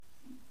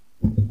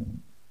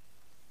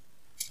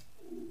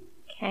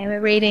Okay,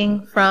 we're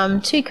reading from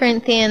 2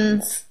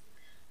 Corinthians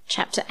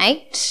chapter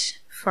 8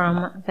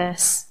 from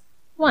verse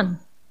 1.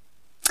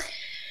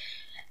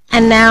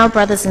 And now,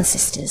 brothers and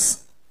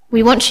sisters,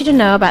 we want you to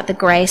know about the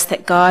grace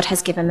that God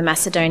has given the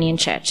Macedonian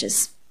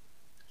churches.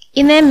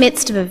 In their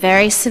midst of a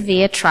very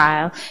severe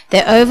trial,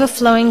 their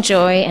overflowing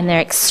joy and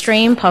their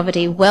extreme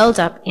poverty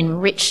welled up in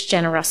rich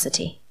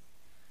generosity.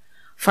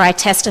 For I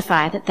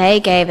testify that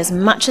they gave as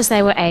much as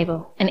they were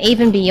able, and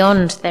even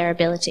beyond their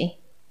ability.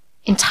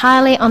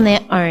 Entirely on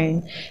their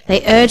own,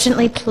 they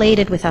urgently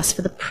pleaded with us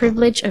for the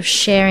privilege of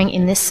sharing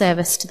in this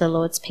service to the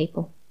Lord's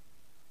people.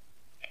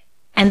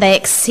 And they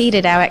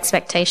exceeded our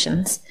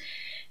expectations.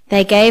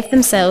 They gave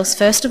themselves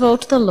first of all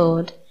to the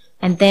Lord,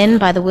 and then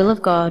by the will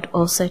of God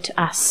also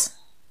to us.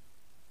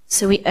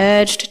 So we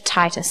urged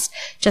Titus,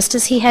 just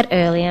as he had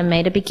earlier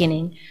made a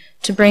beginning,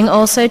 to bring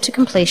also to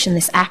completion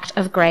this act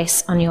of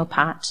grace on your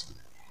part.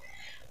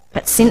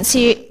 But since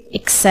you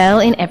excel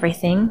in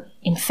everything,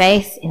 in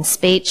faith, in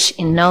speech,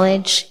 in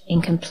knowledge,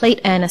 in complete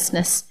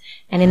earnestness,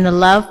 and in the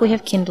love we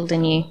have kindled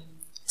in you,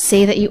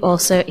 see that you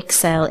also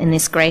excel in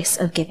this grace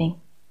of giving.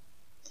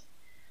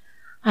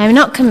 I am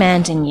not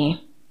commanding you,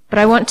 but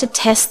I want to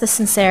test the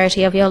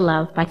sincerity of your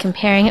love by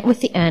comparing it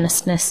with the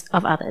earnestness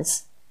of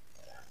others.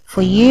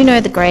 For you know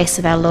the grace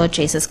of our Lord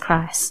Jesus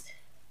Christ,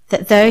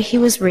 that though he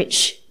was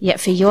rich, yet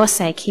for your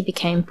sake he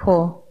became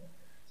poor,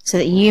 so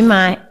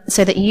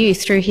that you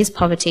through his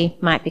poverty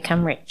might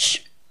become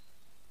rich.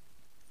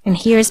 And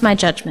here is my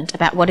judgment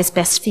about what is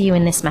best for you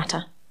in this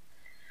matter.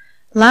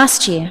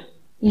 Last year,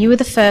 you were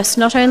the first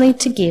not only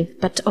to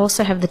give, but to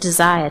also have the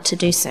desire to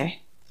do so.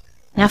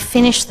 Now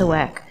finish the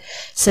work,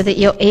 so that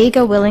your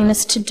eager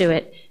willingness to do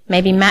it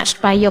may be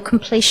matched by your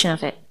completion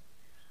of it,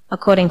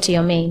 according to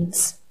your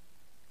means.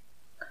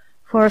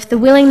 For if the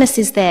willingness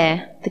is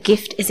there, the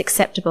gift is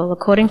acceptable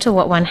according to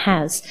what one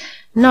has,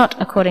 not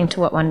according to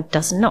what one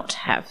does not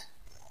have.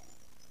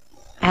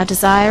 Our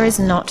desire is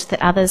not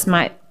that others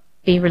might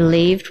be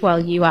relieved while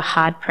you are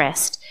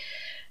hard-pressed,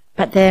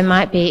 but there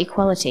might be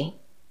equality.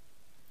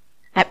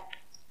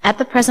 At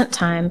the present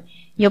time,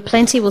 your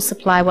plenty will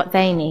supply what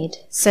they need,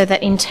 so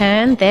that in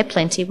turn their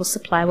plenty will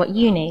supply what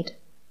you need.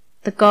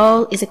 The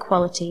goal is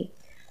equality.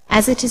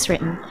 As it is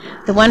written,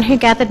 the one who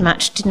gathered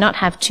much did not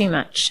have too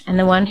much, and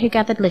the one who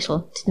gathered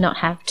little did not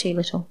have too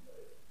little.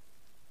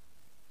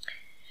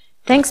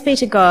 Thanks be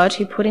to God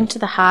who put into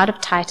the heart of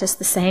Titus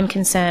the same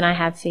concern I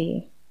have for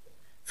you.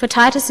 For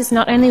Titus has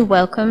not only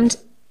welcomed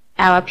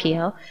our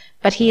appeal,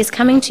 but he is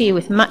coming to you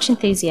with much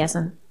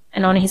enthusiasm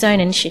and on his own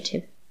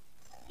initiative.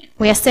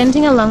 We are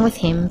sending along with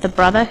him the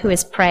brother who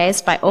is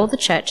praised by all the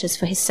churches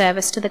for his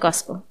service to the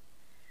gospel.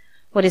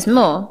 What is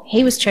more,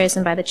 he was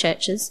chosen by the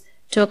churches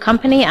to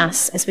accompany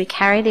us as we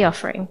carry the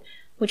offering,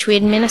 which we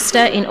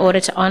administer in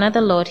order to honour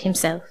the Lord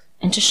himself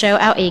and to show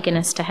our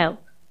eagerness to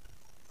help.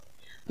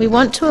 We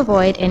want to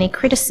avoid any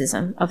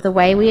criticism of the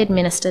way we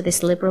administer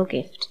this liberal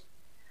gift.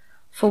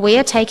 For we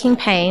are taking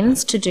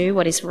pains to do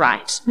what is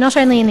right, not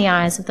only in the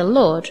eyes of the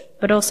Lord,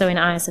 but also in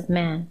eyes of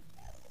man.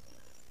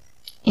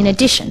 In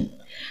addition,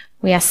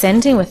 we are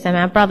sending with them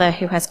our brother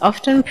who has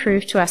often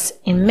proved to us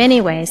in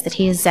many ways that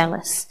he is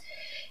zealous,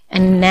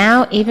 and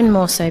now even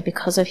more so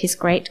because of his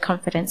great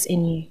confidence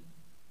in you.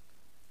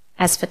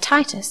 As for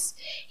Titus,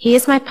 he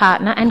is my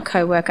partner and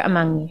co-worker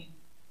among you.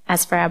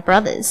 As for our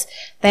brothers,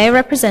 they are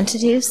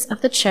representatives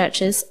of the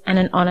churches and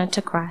an honour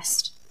to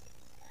Christ.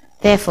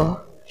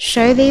 Therefore,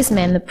 show these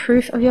men the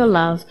proof of your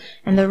love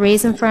and the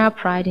reason for our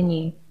pride in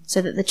you, so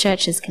that the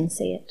churches can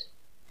see it.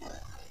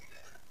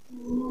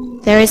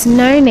 There is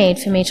no need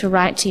for me to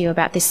write to you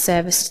about this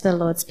service to the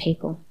Lord's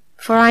people,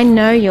 for I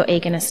know your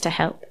eagerness to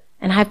help,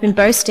 and have been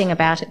boasting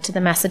about it to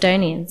the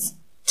Macedonians,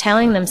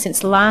 telling them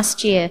since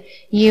last year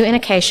you in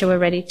Achaia were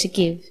ready to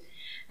give,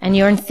 and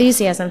your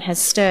enthusiasm has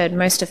stirred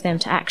most of them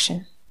to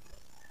action.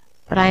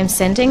 But I am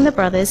sending the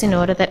brothers in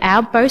order that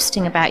our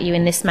boasting about you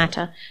in this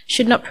matter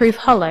should not prove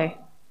hollow,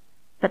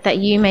 but that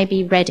you may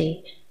be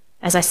ready,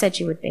 as I said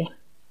you would be.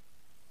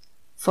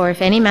 For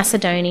if any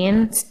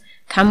Macedonians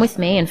come with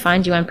me and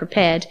find you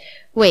unprepared,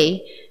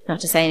 we, not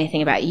to say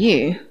anything about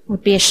you,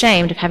 would be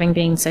ashamed of having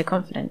been so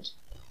confident.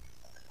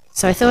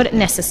 So I thought it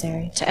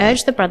necessary to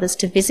urge the brothers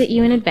to visit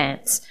you in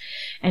advance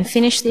and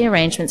finish the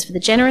arrangements for the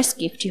generous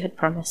gift you had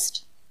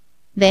promised.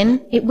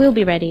 Then it will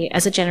be ready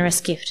as a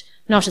generous gift,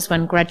 not as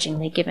one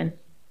grudgingly given.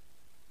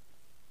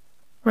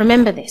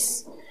 Remember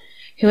this.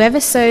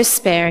 Whoever sows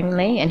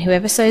sparingly and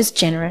whoever sows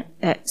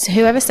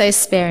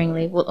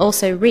sparingly will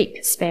also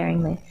reap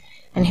sparingly,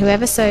 and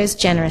whoever sows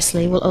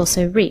generously will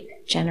also reap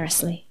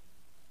generously.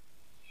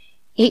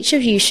 Each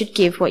of you should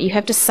give what you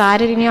have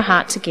decided in your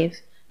heart to give,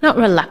 not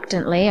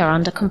reluctantly or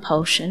under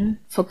compulsion,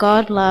 for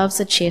God loves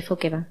a cheerful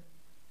giver.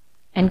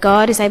 And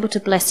God is able to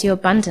bless you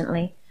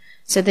abundantly,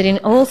 so that in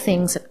all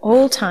things at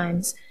all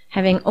times,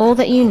 having all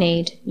that you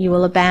need, you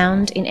will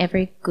abound in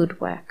every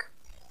good work.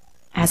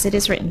 As it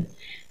is written,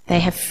 they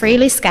have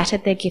freely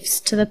scattered their gifts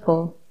to the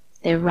poor.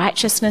 Their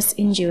righteousness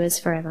endures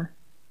forever.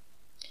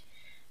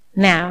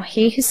 Now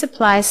he who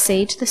supplies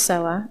seed to the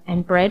sower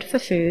and bread for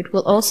food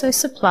will also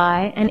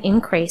supply and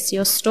increase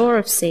your store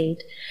of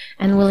seed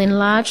and will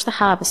enlarge the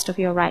harvest of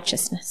your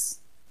righteousness.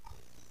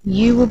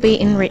 You will be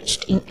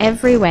enriched in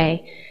every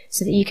way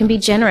so that you can be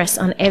generous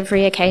on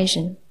every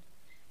occasion.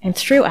 And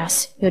through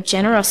us, your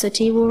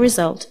generosity will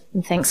result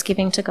in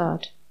thanksgiving to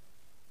God.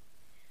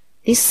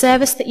 This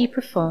service that you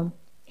perform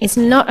is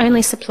not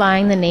only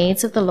supplying the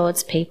needs of the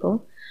Lord's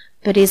people,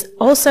 but is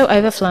also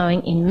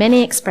overflowing in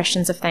many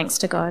expressions of thanks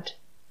to God.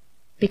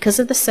 Because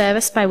of the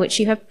service by which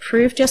you have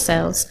proved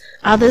yourselves,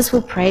 others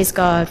will praise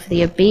God for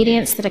the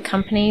obedience that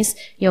accompanies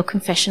your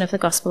confession of the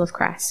gospel of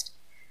Christ,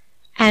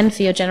 and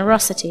for your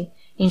generosity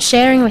in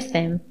sharing with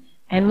them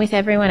and with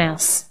everyone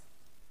else,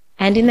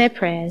 and in their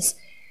prayers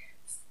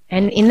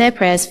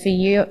for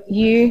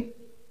you,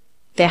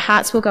 their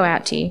hearts will go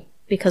out to you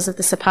because of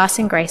the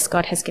surpassing grace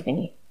God has given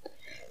you.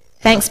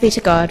 Thanks be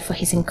to God for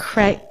his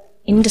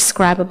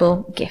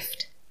indescribable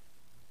gift.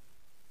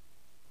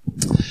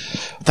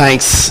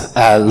 Thanks,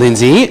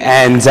 Lindsay,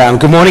 and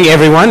good morning,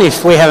 everyone.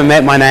 If we haven't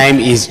met, my name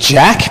is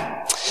Jack,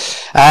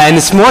 and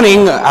this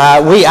morning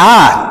we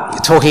are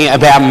talking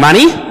about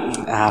money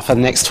for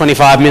the next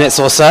 25 minutes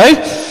or so.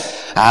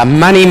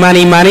 Money,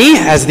 money, money,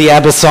 as the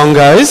ABBA song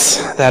goes,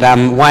 that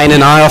Wayne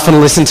and I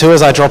often listen to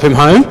as I drop him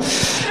home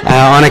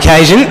on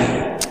occasion.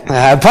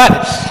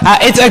 But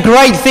it's a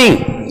great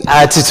thing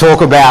to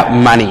talk about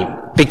money,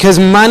 because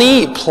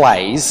money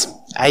plays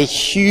a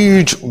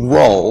huge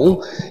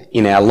role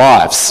in our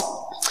lives.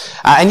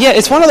 And yet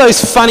it's one of those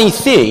funny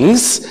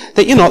things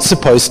that you're not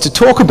supposed to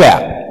talk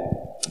about.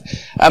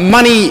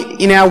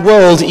 Money in our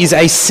world is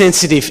a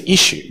sensitive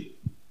issue.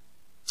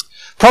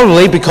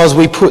 Probably because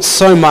we put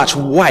so much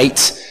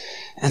weight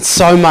and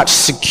so much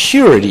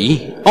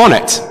security on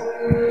it.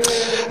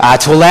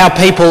 To allow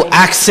people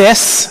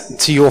access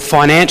to your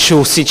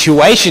financial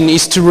situation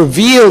is to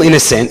reveal, in a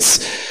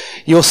sense,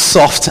 your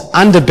soft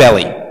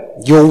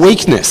underbelly, your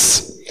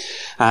weakness.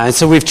 And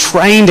so we've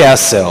trained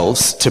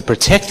ourselves to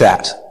protect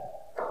that.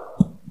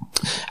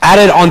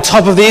 Added on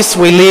top of this,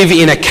 we live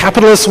in a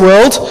capitalist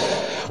world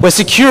where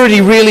security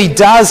really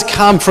does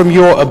come from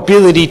your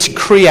ability to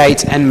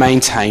create and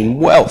maintain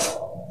wealth.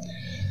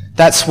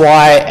 That's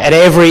why at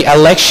every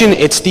election,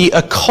 it's the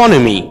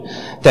economy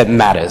that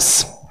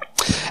matters.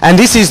 And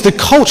this is the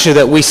culture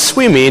that we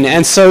swim in,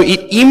 and so it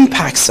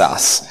impacts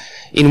us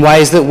in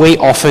ways that we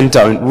often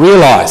don't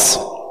realise.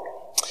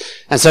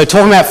 And so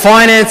talking about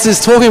finances,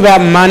 talking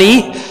about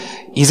money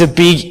is a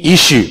big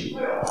issue.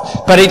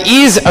 But it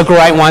is a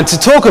great one to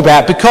talk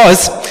about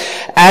because,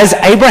 as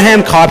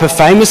Abraham Kuyper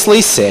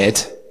famously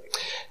said,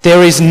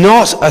 there is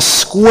not a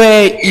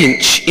square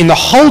inch in the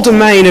whole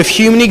domain of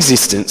human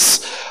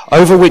existence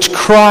over which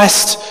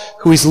Christ,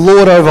 who is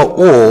Lord over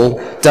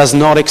all, does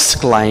not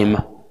exclaim,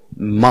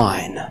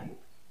 mine.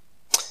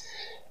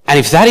 And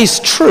if that is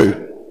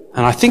true,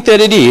 and I think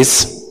that it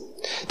is,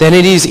 then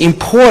it is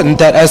important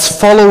that as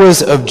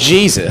followers of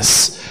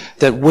Jesus,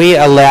 that we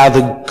allow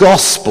the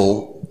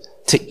gospel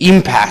to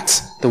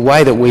impact the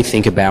way that we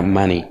think about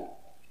money.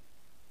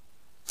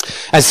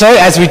 And so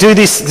as we do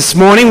this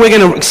morning, we're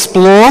going to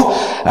explore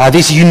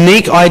this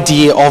unique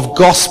idea of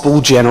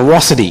gospel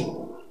generosity.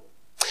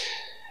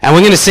 And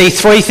we're going to see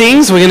three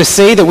things. We're going to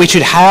see that we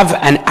should have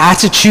an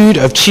attitude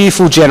of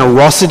cheerful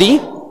generosity,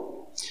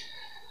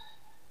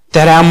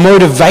 that our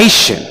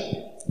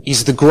motivation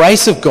is the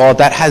grace of God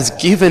that has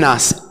given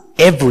us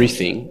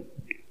everything,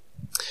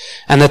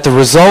 and that the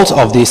result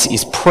of this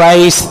is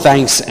praise,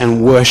 thanks,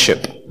 and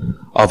worship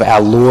of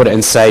our Lord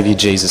and Saviour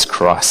Jesus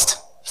Christ.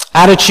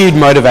 Attitude,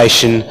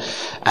 motivation,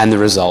 and the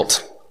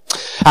result.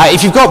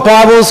 If you've got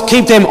Bibles,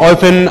 keep them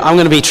open. I'm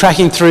going to be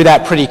tracking through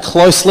that pretty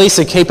closely,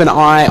 so keep an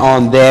eye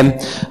on them.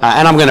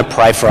 And I'm going to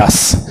pray for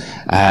us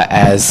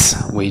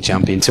as we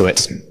jump into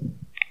it.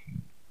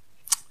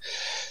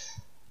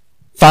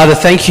 Father,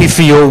 thank you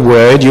for your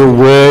word. Your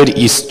word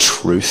is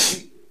truth.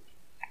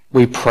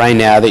 We pray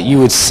now that you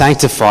would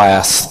sanctify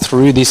us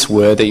through this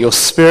word, that your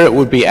Spirit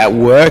would be at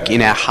work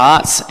in our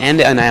hearts and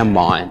in our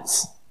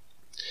minds.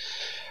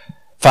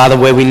 Father,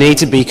 where we need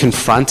to be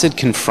confronted,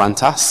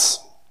 confront us.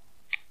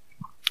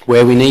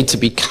 Where we need to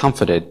be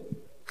comforted,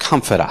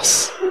 comfort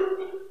us.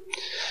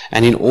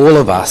 And in all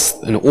of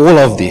us, in all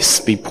of this,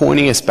 be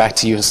pointing us back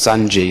to your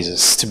Son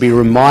Jesus, to be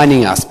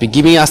reminding us, be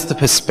giving us the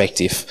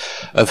perspective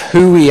of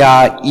who we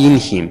are in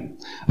him,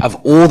 of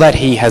all that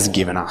he has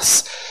given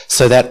us,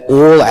 so that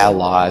all our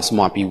lives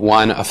might be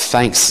one of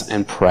thanks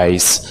and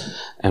praise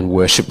and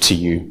worship to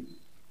you.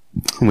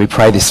 And we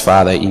pray this,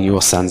 Father, in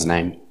your Son's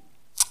name.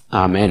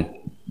 Amen.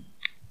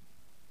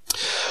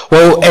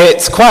 Well,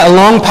 it's quite a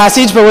long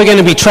passage, but we're going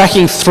to be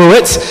tracking through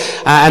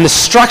it. And the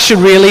structure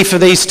really for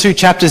these two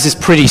chapters is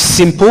pretty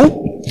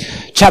simple.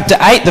 Chapter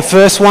 8, the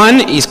first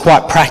one, is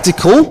quite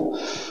practical.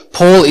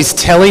 Paul is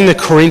telling the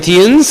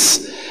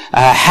Corinthians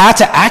how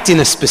to act in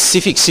a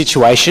specific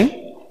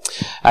situation.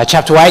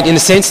 Chapter 8, in a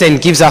sense, then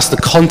gives us the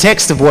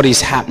context of what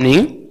is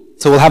happening.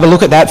 So we'll have a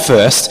look at that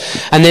first.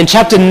 And then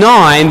chapter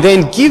 9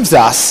 then gives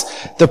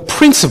us the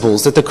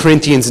principles that the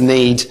Corinthians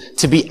need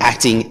to be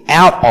acting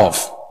out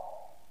of.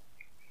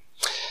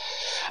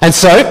 And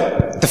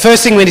so, the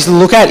first thing we need to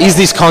look at is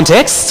this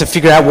context to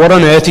figure out what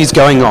on earth is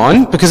going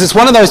on, because it's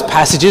one of those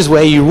passages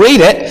where you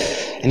read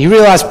it and you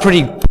realise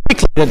pretty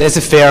quickly that there's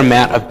a fair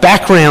amount of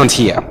background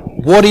here.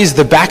 What is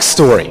the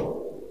backstory?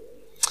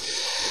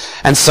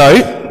 And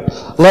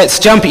so, let's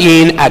jump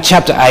in at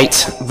chapter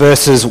 8,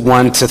 verses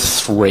 1 to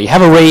 3.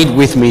 Have a read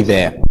with me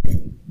there.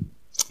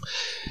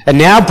 And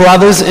now,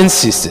 brothers and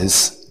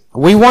sisters,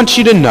 we want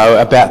you to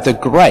know about the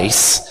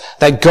grace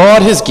that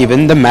God has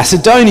given the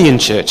Macedonian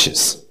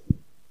churches.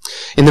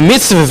 In the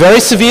midst of a very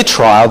severe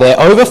trial, their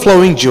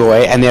overflowing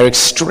joy and their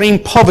extreme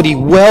poverty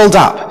welled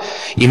up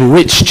in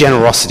rich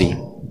generosity.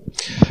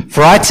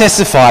 For I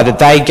testify that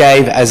they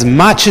gave as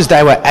much as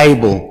they were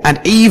able, and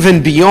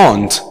even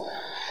beyond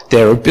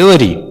their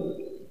ability.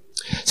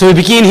 So we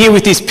begin here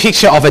with this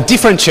picture of a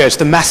different church,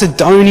 the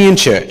Macedonian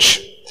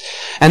church.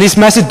 And this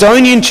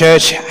Macedonian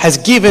church has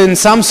given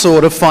some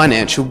sort of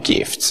financial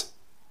gift.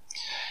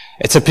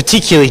 It's a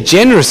particularly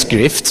generous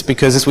gift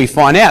because, as we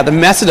find out, the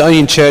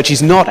Macedonian church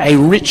is not a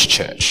rich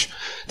church.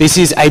 This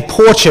is a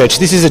poor church.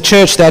 This is a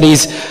church that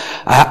is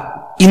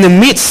in the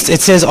midst, it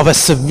says, of a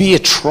severe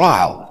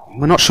trial.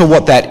 We're not sure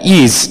what that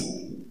is.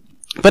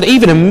 But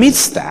even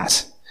amidst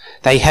that,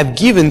 they have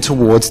given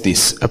towards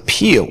this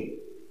appeal.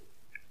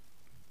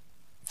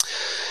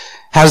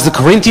 How does the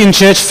Corinthian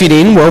church fit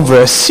in? Well,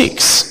 verse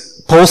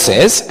 6. Paul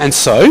says, and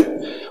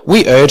so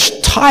we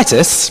urge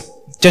Titus,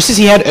 just as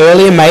he had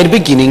earlier made a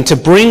beginning, to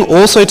bring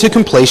also to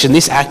completion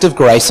this act of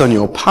grace on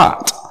your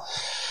part.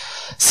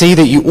 See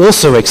that you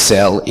also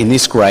excel in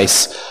this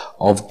grace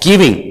of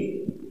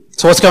giving.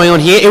 So what's going on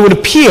here? It would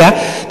appear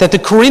that the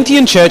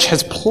Corinthian church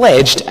has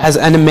pledged as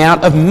an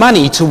amount of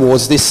money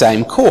towards this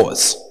same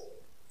cause.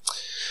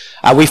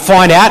 We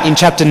find out in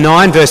chapter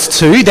 9, verse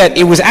 2, that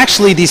it was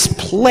actually this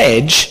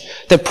pledge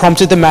that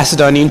prompted the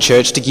Macedonian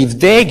church to give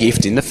their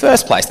gift in the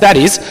first place. That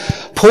is,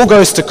 Paul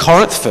goes to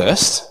Corinth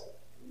first,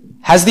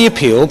 has the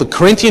appeal, the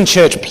Corinthian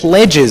church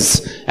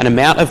pledges an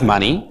amount of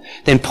money,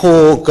 then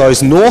Paul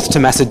goes north to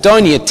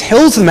Macedonia,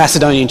 tells the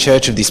Macedonian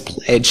church of this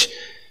pledge,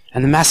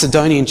 and the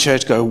Macedonian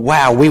church go,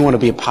 wow, we want to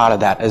be a part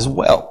of that as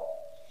well.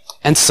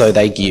 And so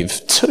they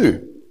give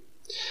too.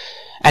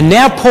 And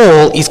now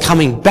Paul is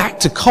coming back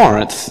to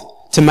Corinth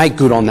to make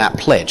good on that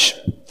pledge,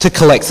 to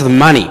collect the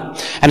money.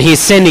 And he is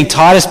sending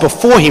Titus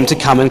before him to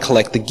come and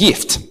collect the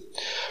gift.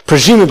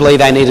 Presumably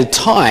they needed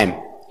time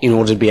in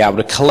order to be able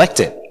to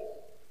collect it.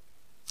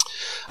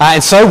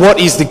 And so what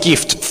is the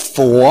gift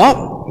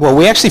for? Well,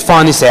 we actually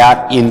find this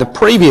out in the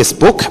previous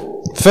book,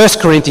 1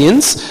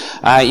 Corinthians,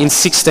 in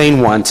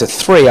 16:1 to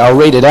 3. I'll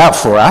read it out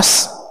for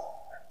us.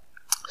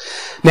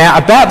 Now,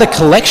 about the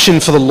collection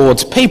for the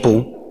Lord's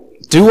people,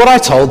 do what I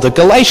told the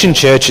Galatian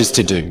churches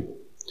to do.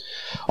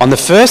 On the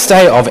first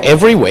day of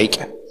every week,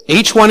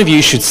 each one of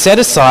you should set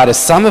aside a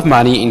sum of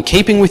money in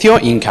keeping with your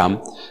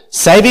income,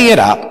 saving it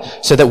up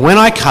so that when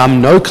I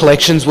come, no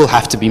collections will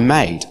have to be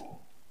made.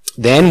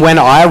 Then, when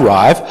I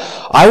arrive,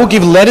 I will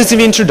give letters of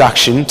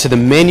introduction to the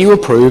men you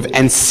approve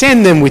and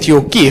send them with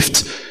your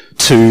gift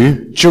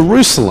to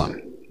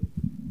Jerusalem.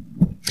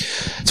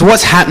 So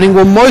what's happening?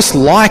 Well, most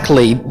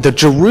likely the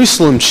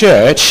Jerusalem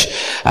church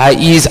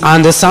is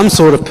under some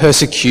sort of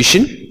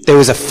persecution. There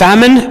was a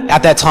famine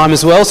at that time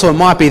as well, so it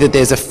might be that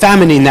there's a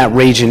famine in that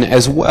region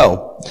as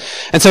well.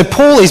 And so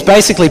Paul is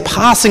basically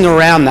passing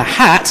around the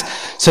hat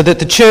so that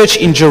the church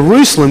in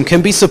Jerusalem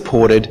can be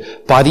supported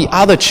by the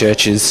other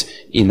churches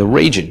in the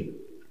region.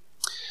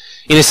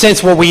 In a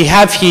sense, what we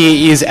have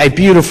here is a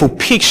beautiful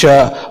picture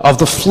of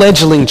the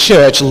fledgling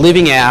church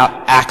living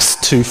out Acts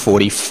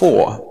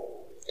 2:44.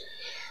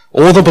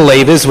 All the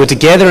believers were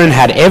together and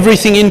had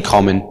everything in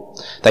common.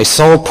 They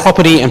sold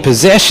property and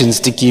possessions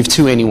to give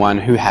to anyone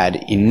who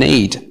had in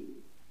need.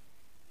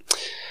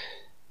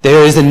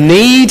 There is a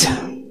need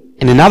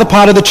in another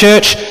part of the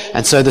church,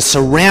 and so the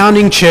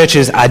surrounding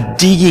churches are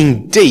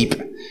digging deep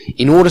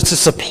in order to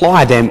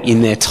supply them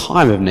in their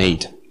time of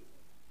need.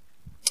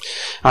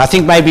 I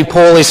think maybe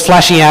Paul is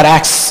fleshing out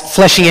Acts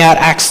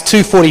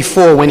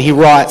 2:44 when he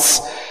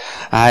writes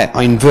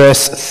in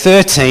verse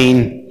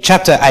 13,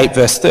 chapter 8,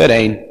 verse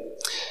 13,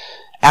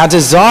 our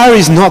desire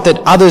is not that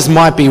others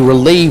might be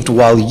relieved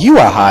while you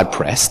are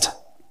hard-pressed,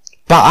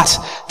 but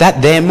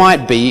that there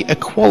might be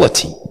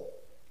equality.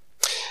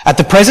 At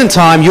the present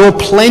time, your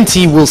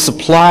plenty will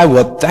supply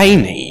what they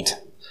need,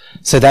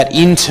 so that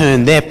in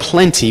turn their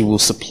plenty will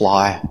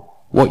supply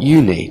what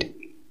you need.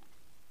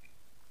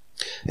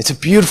 It's a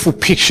beautiful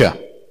picture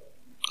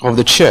of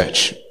the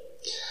church.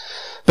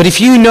 But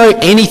if you know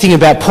anything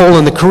about Paul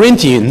and the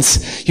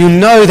Corinthians, you'll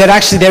know that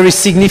actually there is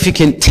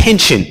significant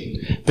tension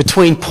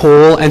between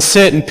Paul and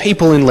certain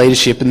people in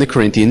leadership in the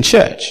Corinthian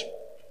church.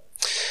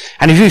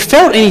 And if you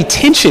felt any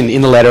tension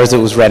in the letter as it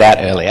was read out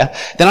earlier,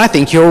 then I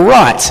think you're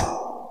right.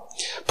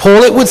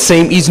 Paul, it would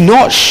seem, is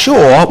not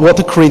sure what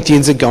the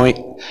Corinthians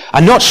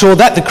are not sure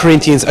that the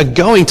Corinthians are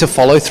going to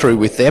follow through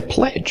with their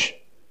pledge.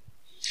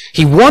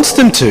 He wants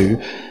them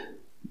to,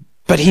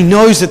 but he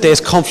knows that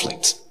there's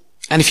conflict.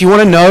 And if you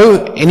want to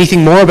know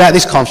anything more about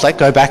this conflict,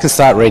 go back and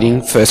start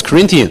reading 1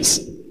 Corinthians.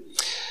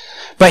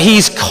 but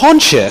he's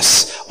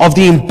conscious of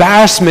the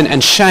embarrassment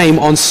and shame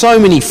on so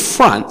many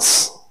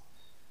fronts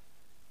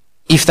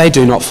if they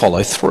do not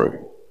follow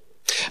through.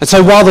 And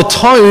so while the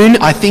tone,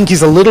 I think,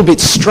 is a little bit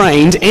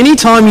strained,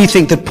 anytime you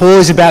think that Paul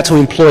is about to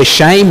employ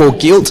shame or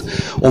guilt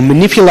or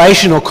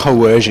manipulation or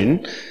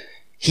coercion,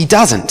 he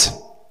doesn't.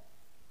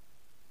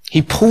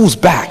 He pulls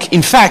back.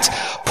 In fact,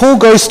 Paul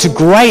goes to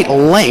great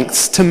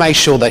lengths to make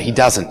sure that he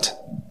doesn't.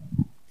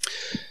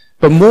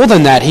 But more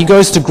than that, he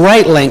goes to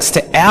great lengths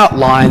to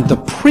outline the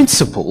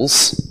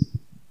principles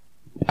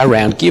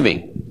around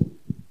giving.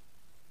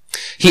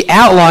 He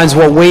outlines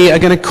what we are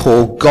going to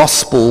call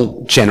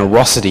gospel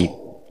generosity.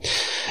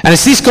 And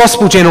it's this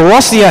gospel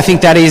generosity, I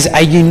think, that is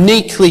a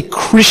uniquely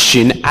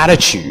Christian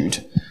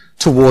attitude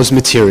towards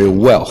material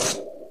wealth.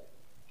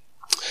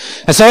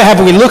 And so as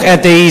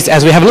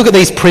we have a look at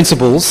these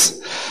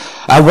principles,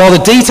 while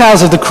the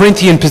details of the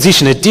Corinthian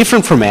position are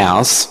different from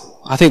ours,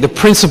 I think the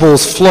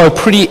principles flow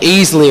pretty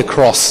easily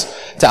across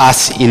to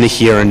us in the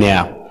here and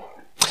now.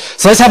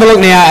 So let's have a look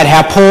now at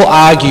how Paul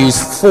argues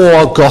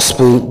for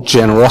gospel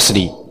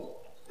generosity.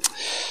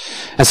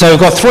 And so we've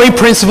got three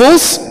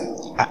principles: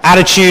 our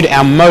attitude,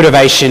 our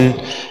motivation,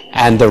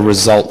 and the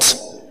result.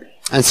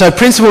 And so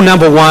principle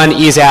number one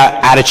is our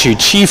attitude,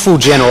 cheerful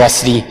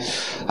generosity,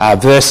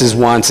 verses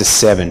 1 to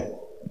 7.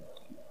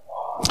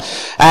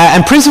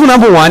 And principle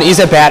number one is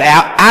about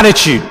our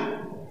attitude.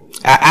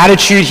 Our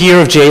attitude here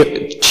of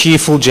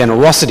cheerful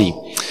generosity.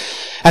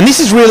 And this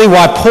is really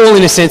why Paul,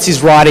 in a sense,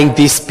 is writing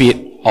this bit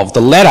of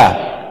the letter.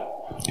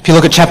 If you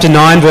look at chapter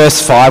 9,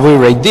 verse 5, we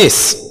read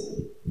this: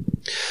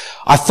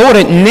 I thought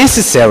it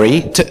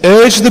necessary to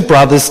urge the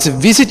brothers to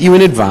visit you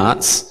in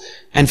advance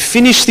and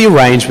finish the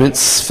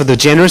arrangements for the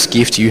generous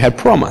gift you had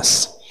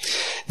promised.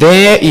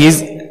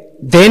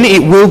 Then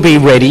it will be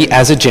ready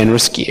as a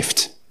generous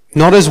gift,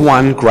 not as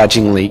one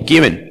grudgingly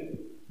given.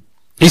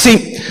 You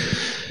see,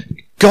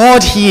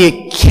 God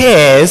here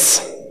cares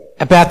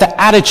about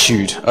the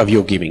attitude of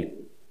your giving.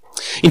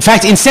 In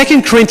fact, in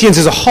 2 Corinthians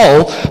as a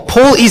whole,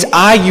 Paul is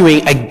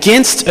arguing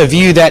against a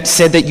view that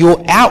said that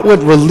your outward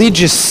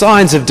religious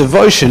signs of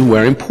devotion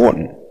were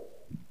important.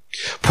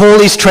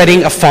 Paul is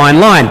treading a fine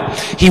line.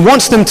 He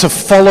wants them to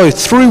follow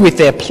through with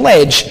their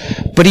pledge,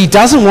 but he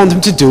doesn't want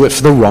them to do it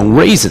for the wrong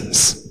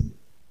reasons.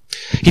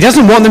 He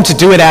doesn't want them to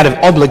do it out of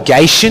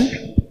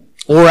obligation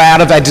or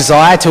out of a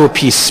desire to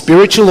appear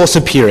spiritual or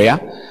superior.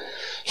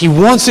 He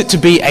wants it to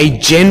be a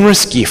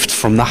generous gift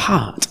from the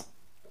heart.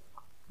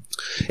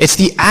 It's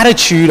the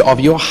attitude of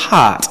your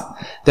heart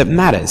that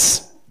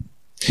matters.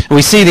 And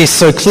we see this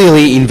so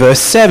clearly in verse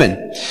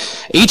 7.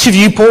 Each of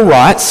you, Paul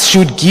writes,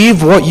 should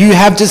give what you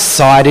have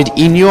decided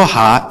in your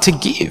heart to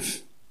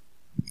give.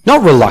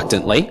 Not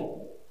reluctantly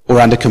or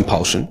under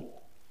compulsion,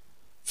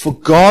 for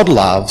God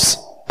loves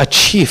a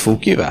cheerful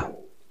giver.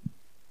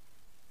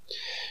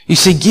 You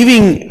see,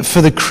 giving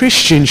for the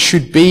Christian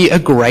should be a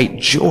great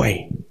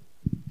joy.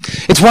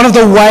 It's one of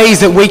the ways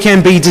that we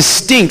can be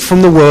distinct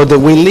from the world that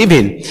we live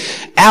in.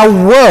 Our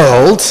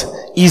world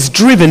is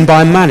driven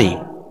by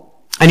money.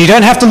 And you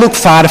don't have to look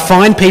far to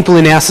find people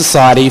in our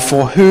society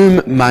for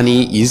whom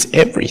money is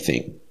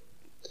everything.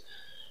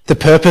 The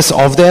purpose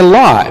of their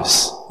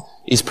lives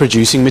is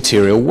producing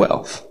material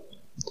wealth.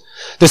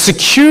 The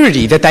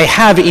security that they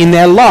have in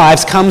their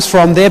lives comes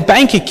from their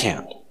bank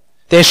account,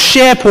 their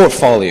share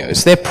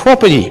portfolios, their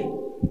property.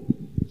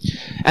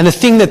 And the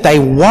thing that they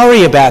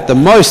worry about the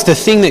most, the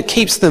thing that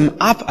keeps them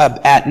up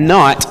at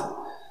night,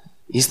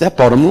 is that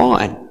bottom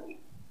line.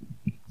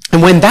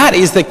 And when that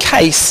is the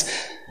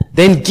case,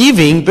 then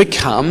giving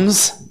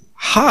becomes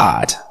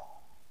hard.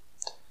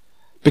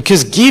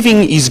 Because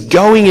giving is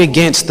going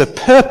against the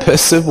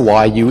purpose of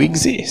why you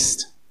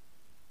exist.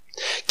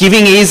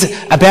 Giving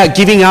is about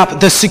giving up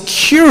the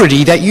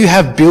security that you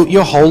have built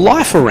your whole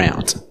life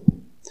around.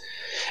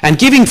 And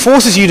giving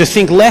forces you to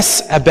think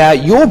less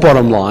about your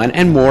bottom line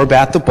and more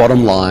about the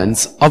bottom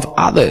lines of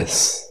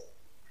others.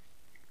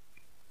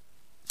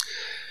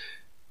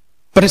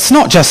 But it's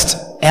not just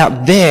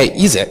out there,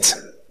 is it?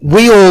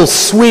 We all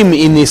swim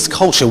in this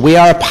culture. We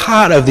are a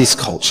part of this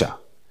culture.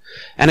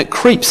 And it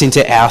creeps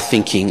into our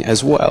thinking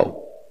as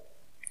well.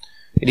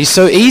 It is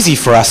so easy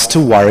for us to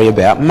worry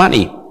about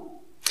money.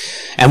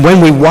 And when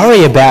we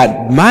worry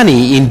about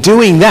money, in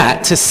doing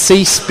that, to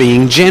cease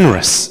being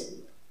generous.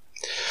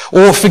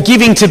 Or for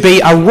giving to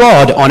be a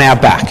rod on our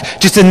back.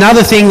 Just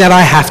another thing that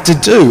I have to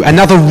do.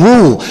 Another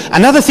rule.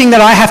 Another thing that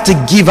I have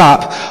to give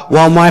up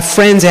while my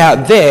friends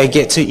out there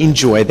get to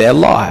enjoy their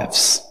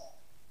lives.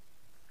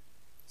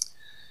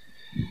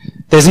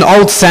 There's an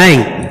old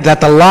saying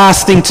that the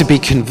last thing to be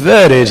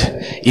converted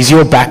is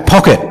your back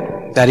pocket.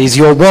 That is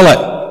your wallet.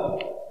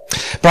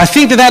 But I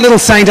think that little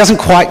saying doesn't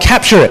quite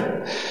capture it.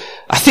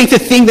 I think the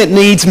thing that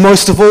needs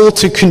most of all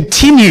to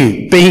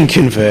continue being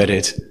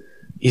converted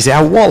is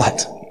our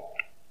wallet.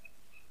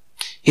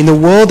 In the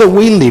world that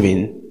we live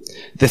in,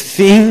 the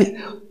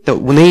thing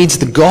that needs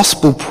the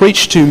gospel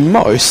preached to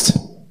most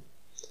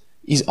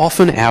is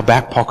often our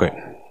back pocket.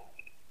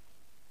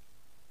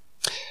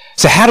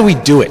 So how do we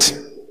do it?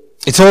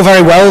 It's all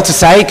very well to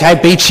say, okay,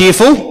 be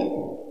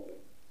cheerful.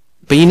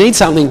 But you need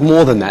something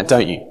more than that,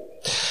 don't you?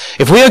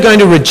 If we are going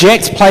to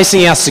reject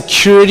placing our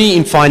security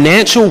in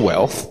financial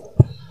wealth,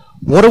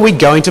 what are we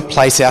going to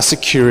place our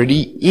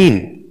security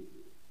in?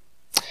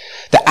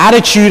 The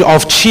attitude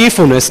of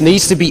cheerfulness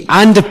needs to be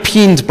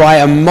underpinned by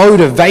a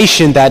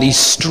motivation that is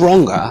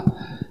stronger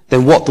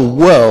than what the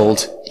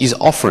world is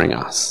offering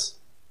us.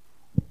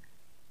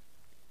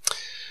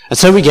 And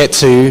so we get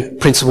to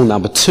principle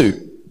number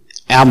 2,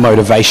 our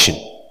motivation.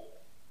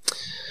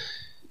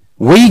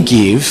 We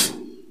give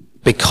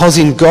because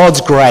in God's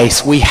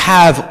grace we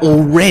have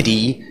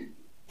already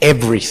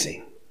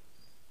everything.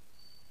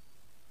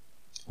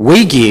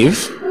 We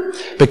give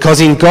because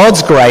in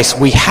God's grace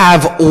we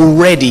have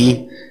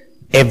already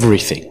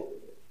everything.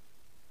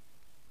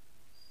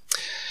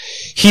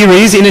 Here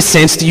is, in a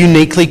sense, the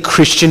uniquely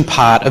Christian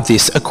part of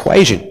this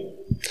equation.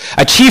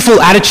 A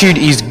cheerful attitude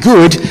is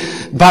good,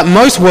 but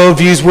most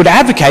worldviews would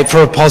advocate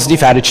for a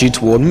positive attitude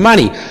toward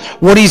money.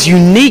 What is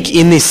unique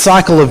in this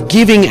cycle of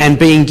giving and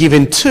being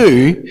given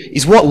to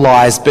is what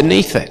lies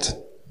beneath it.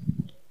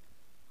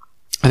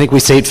 I think we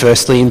see it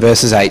firstly in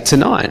verses 8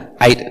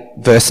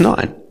 verse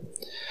 9.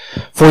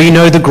 For you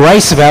know the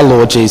grace of our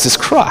Lord Jesus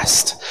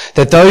Christ,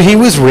 that though he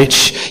was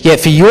rich, yet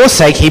for your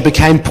sake he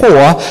became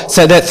poor,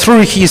 so that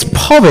through his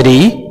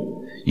poverty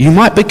you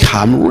might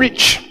become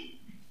rich.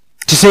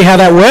 Do you see how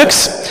that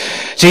works?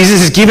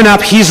 Jesus has given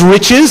up his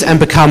riches and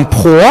become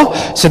poor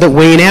so that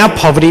we in our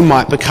poverty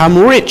might become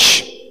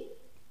rich.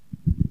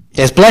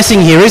 There's blessing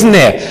here, isn't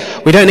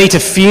there? We don't need to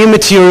fear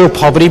material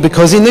poverty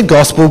because in the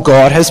gospel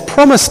God has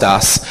promised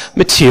us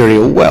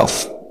material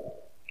wealth.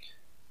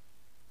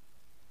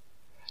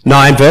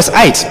 9 verse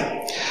 8.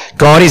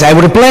 God is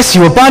able to bless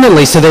you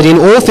abundantly so that in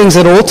all things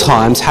at all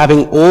times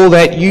having all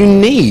that you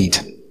need.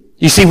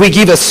 You see, we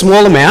give a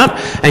small amount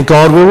and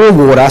God will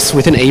reward us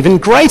with an even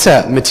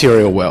greater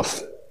material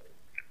wealth.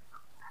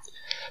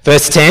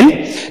 Verse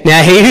 10,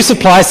 now he who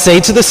supplies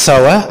seed to the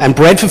sower and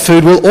bread for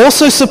food will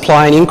also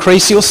supply and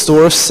increase your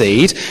store of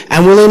seed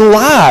and will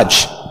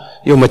enlarge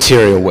your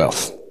material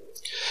wealth.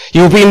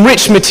 You will be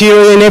enriched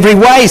materially in every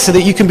way so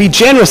that you can be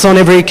generous on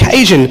every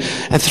occasion,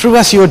 and through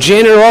us your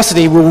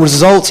generosity will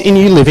result in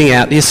you living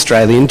out the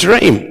Australian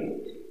dream.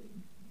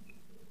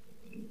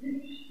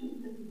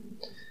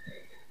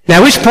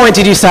 Now, which point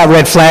did you start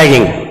red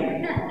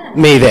flagging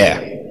me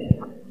there?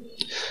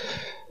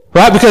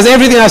 Right? Because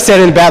everything I've said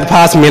in about the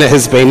past minute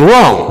has been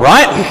wrong,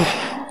 right?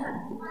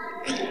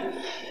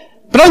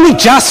 But only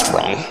just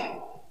wrong.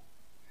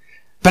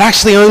 But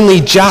actually only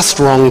just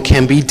wrong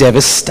can be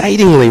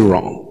devastatingly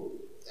wrong.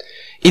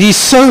 It is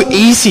so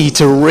easy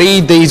to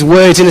read these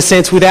words, in a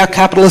sense, with our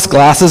capitalist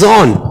glasses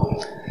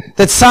on,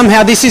 that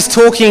somehow this is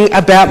talking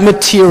about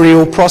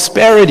material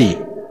prosperity.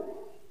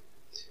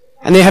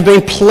 And there have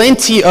been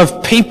plenty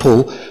of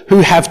people who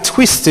have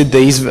twisted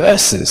these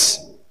verses.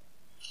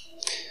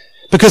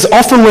 Because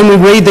often when we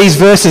read these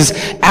verses,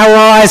 our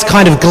eyes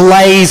kind of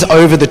glaze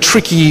over the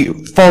tricky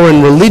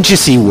foreign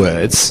religious-y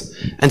words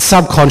and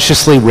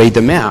subconsciously read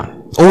them out.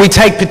 Or we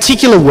take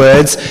particular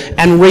words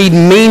and read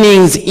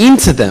meanings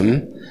into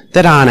them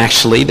that aren't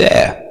actually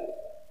there.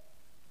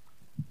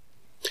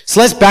 So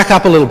let's back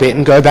up a little bit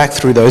and go back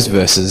through those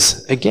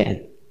verses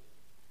again.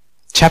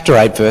 Chapter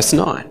 8, verse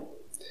 9.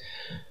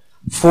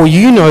 For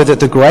you know that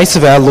the grace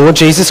of our Lord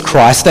Jesus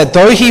Christ, that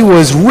though he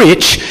was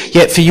rich,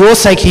 yet for your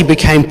sake he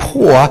became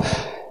poor,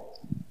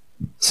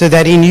 so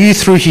that in you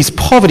through his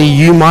poverty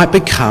you might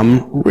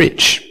become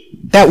rich.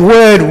 That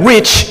word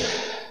rich,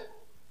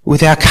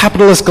 with our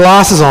capitalist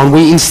glasses on,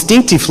 we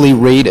instinctively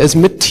read as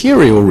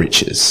material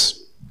riches.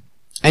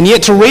 And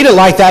yet to read it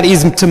like that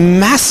is to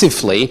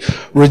massively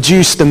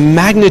reduce the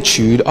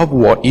magnitude of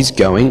what is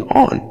going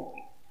on.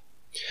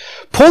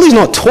 Paul is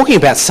not talking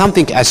about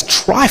something as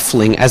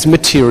trifling as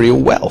material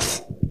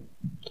wealth.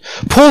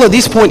 Paul at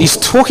this point is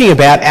talking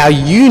about our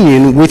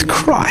union with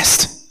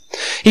Christ.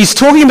 He's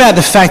talking about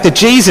the fact that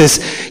Jesus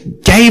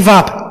gave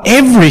up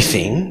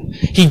everything.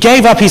 He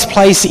gave up his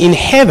place in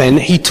heaven.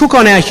 He took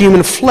on our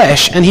human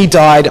flesh and he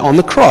died on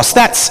the cross.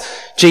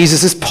 That's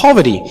Jesus'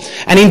 poverty.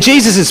 And in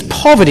Jesus'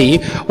 poverty,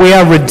 we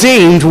are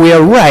redeemed, we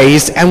are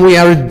raised, and we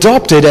are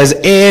adopted as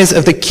heirs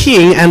of the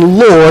King and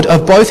Lord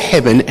of both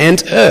heaven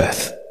and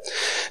earth.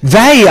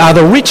 They are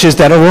the riches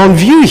that are on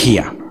view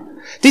here.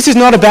 This is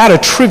not about a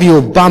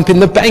trivial bump in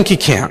the bank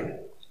account.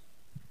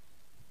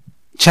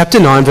 Chapter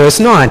 9, verse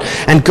 9.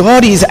 And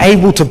God is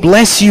able to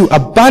bless you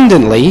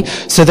abundantly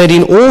so that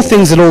in all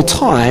things at all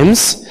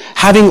times,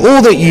 having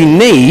all that you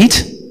need,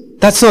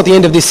 that's not the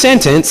end of this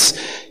sentence,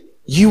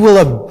 you will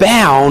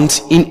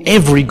abound in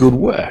every good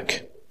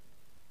work.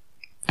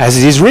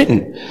 As it is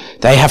written,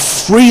 they have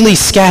freely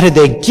scattered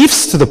their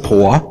gifts to the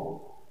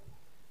poor,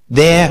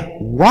 their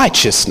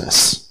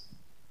righteousness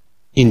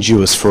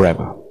endures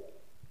forever.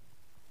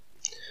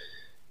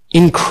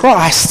 In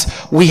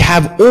Christ, we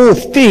have all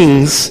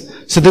things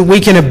so that we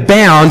can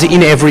abound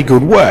in every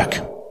good work.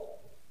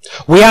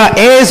 We are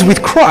heirs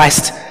with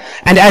Christ,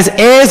 And as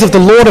heirs of the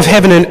Lord of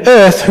heaven and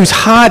earth, whose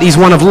heart is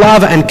one of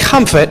love and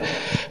comfort,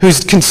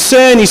 whose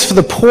concern is for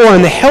the poor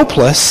and the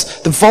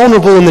helpless, the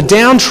vulnerable and the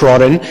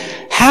downtrodden,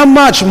 how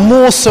much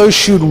more so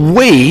should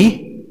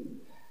we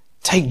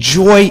take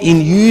joy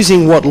in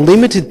using what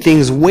limited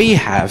things we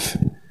have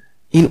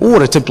in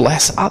order to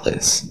bless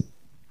others?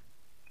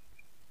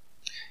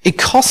 It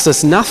costs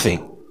us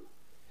nothing.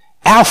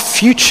 Our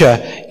future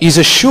is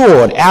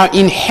assured. Our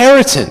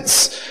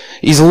inheritance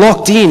is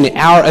locked in.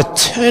 Our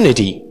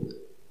eternity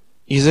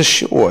is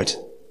assured.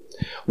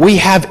 We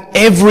have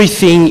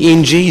everything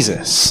in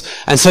Jesus.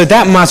 And so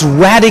that must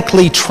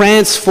radically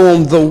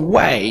transform the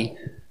way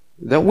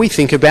that we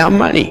think about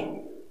money.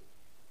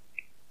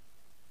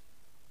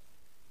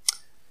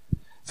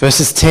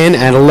 Verses 10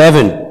 and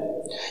 11.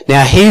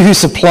 Now he who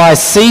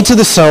supplies seed to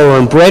the sower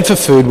and bread for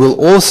food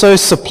will also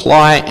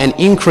supply and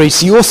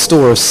increase your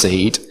store of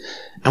seed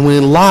and will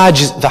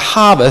enlarge the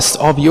harvest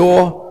of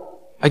your,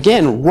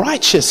 again,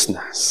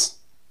 righteousness.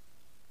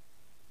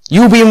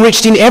 You will be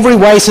enriched in every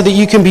way so that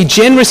you can be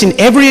generous in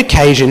every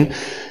occasion,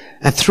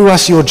 and through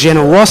us your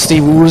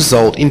generosity will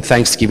result in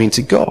thanksgiving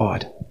to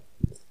God.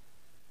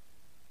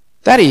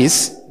 That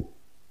is,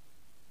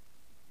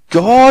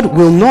 God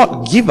will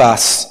not give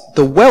us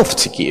the wealth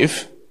to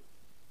give.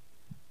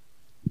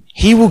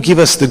 He will give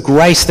us the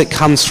grace that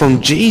comes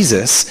from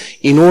Jesus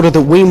in order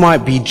that we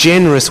might be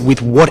generous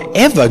with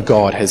whatever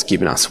God has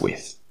given us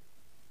with.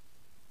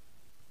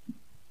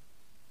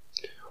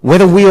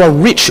 Whether we are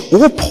rich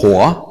or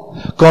poor,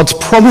 God's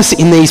promise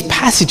in these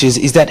passages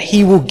is that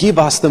he will give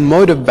us the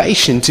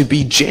motivation to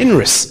be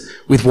generous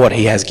with what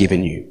he has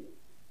given you.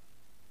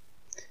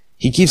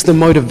 He gives the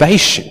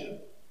motivation.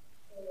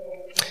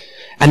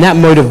 And that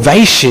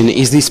motivation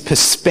is this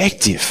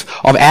perspective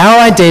of our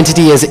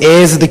identity as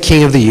heirs of the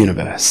King of the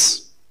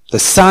universe, the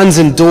sons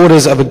and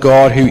daughters of a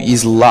God who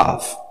is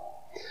love,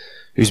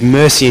 whose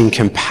mercy and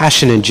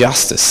compassion and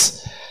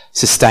justice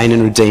sustain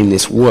and redeem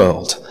this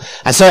world.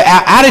 And so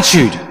our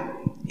attitude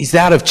is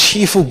that of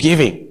cheerful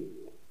giving.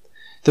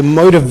 The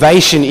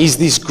motivation is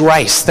this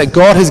grace that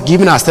God has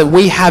given us, that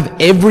we have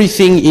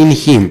everything in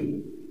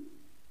him.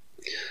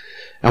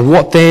 And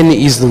what then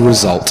is the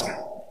result?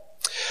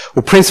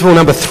 Well, principle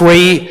number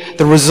 3,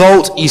 the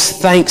result is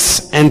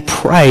thanks and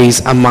praise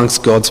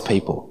amongst God's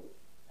people.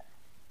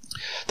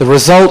 The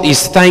result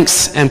is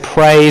thanks and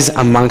praise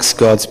amongst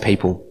God's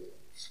people.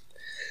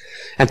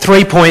 And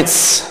 3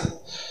 points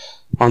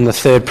on the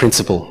third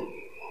principle.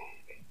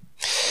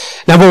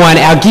 Number 1,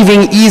 our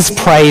giving is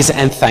praise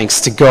and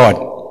thanks to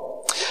God.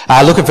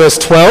 Look at verse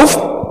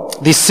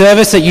 12. This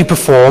service that you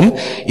perform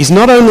is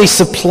not only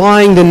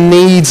supplying the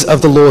needs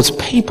of the Lord's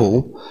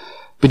people,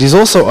 but is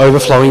also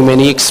overflowing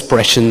many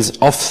expressions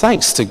of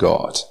thanks to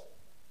God.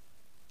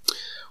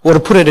 Or to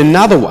put it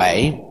another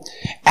way,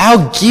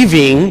 our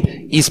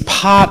giving is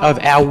part of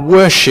our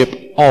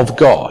worship of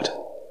God.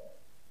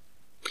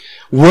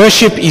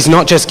 Worship is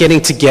not just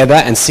getting together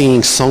and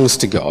singing songs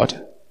to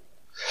God.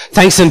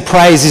 Thanks and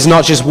praise is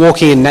not just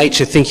walking in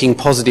nature thinking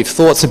positive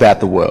thoughts about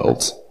the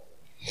world.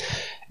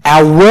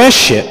 Our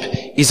worship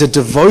is a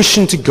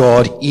devotion to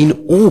God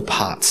in all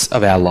parts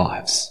of our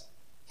lives.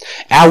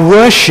 Our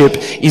worship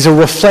is a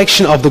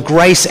reflection of the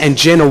grace and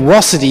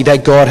generosity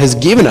that God has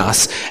given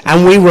us,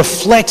 and we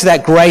reflect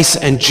that grace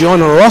and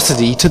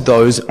generosity to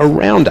those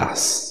around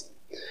us.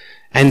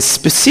 And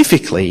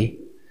specifically,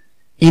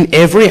 in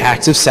every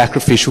act of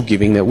sacrificial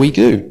giving that we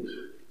do.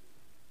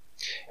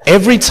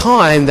 Every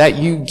time that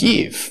you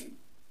give,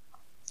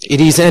 it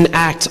is an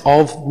act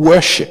of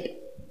worship.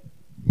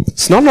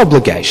 It's not an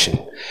obligation.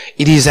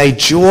 It is a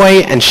joy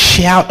and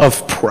shout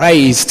of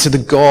praise to the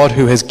God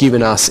who has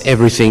given us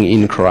everything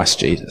in Christ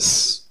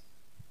Jesus.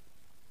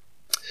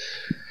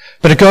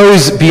 But it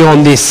goes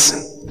beyond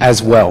this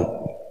as well.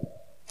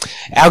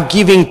 Our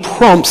giving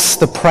prompts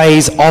the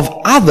praise of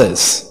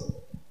others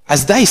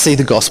as they see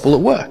the gospel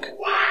at work.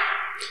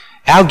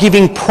 Our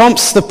giving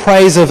prompts the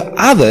praise of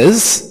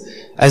others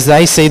as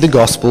they see the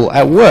gospel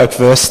at work.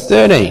 Verse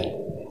 13.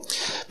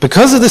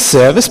 Because of the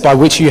service by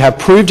which you have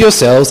proved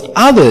yourselves,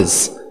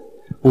 others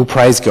will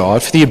praise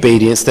God for the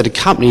obedience that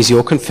accompanies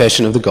your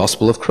confession of the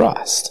gospel of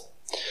Christ,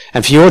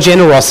 and for your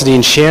generosity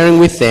in sharing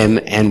with them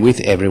and with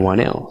everyone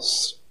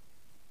else.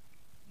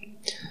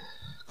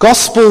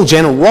 Gospel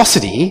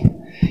generosity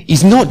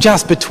is not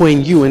just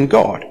between you and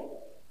God.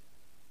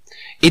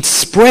 It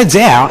spreads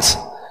out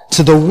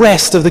to the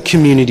rest of the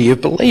community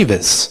of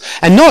believers,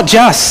 and not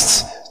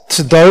just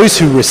to those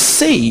who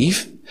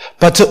receive,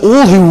 but to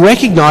all who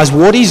recognize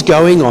what is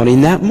going on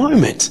in that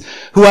moment,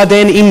 who are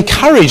then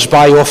encouraged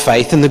by your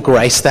faith and the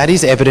grace that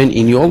is evident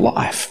in your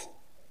life.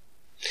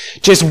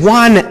 Just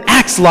one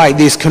act like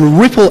this can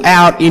ripple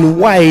out in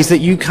ways that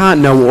you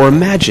can't know or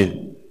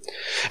imagine.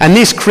 And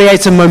this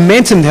creates a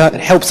momentum that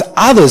helps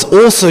others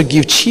also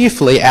give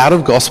cheerfully out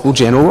of gospel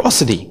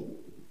generosity.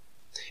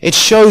 It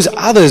shows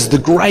others the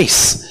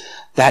grace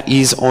that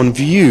is on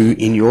view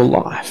in your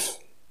life.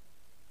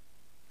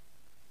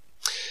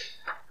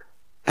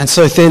 And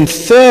so then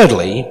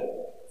thirdly,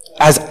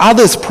 as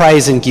others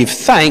praise and give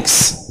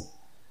thanks,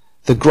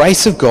 the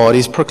grace of God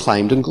is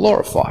proclaimed and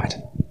glorified.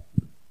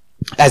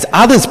 As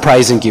others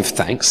praise and give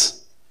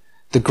thanks,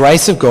 the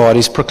grace of God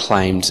is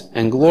proclaimed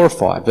and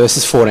glorified.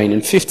 Verses 14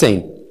 and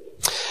 15.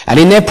 And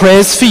in their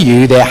prayers for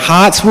you, their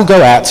hearts will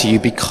go out to you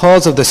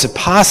because of the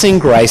surpassing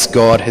grace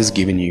God has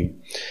given you.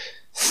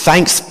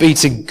 Thanks be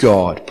to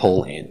God,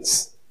 Paul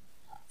ends,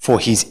 for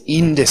his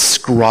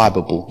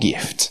indescribable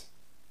gift.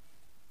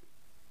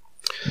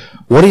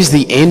 What is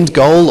the end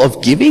goal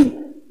of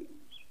giving?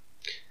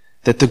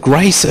 That the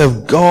grace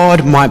of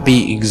God might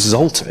be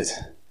exalted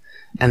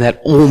and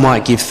that all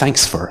might give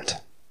thanks for it.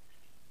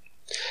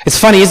 It's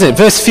funny, isn't it?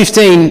 Verse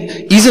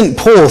 15 isn't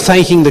Paul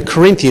thanking the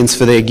Corinthians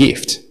for their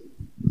gift.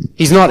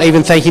 He's not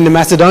even thanking the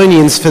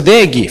Macedonians for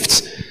their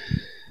gift.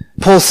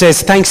 Paul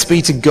says, thanks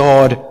be to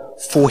God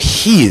for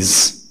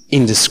his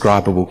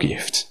indescribable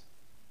gift.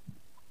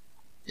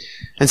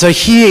 And so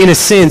here, in a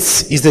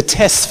sense, is the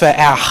test for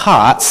our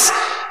hearts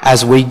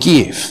as we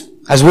give,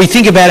 as we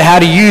think about how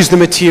to use the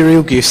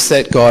material gifts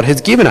that God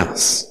has given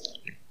us.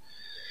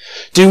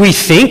 Do we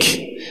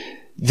think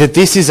that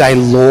this is a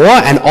law,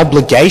 an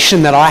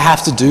obligation that I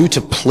have to do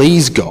to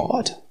please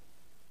God?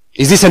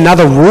 Is this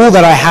another rule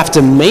that I have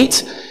to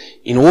meet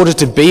in order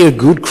to be a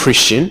good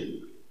Christian?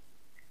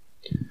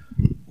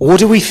 Or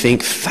do we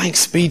think,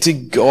 thanks be to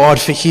God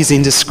for his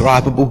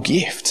indescribable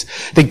gift,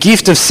 the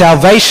gift of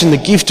salvation, the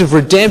gift of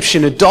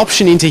redemption,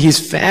 adoption into his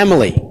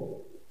family,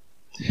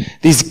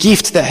 this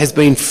gift that has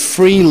been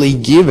freely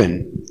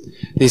given,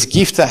 this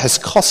gift that has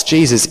cost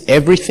Jesus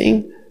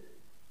everything,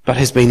 but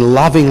has been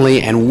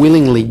lovingly and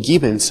willingly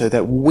given so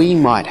that we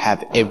might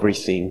have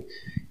everything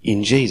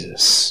in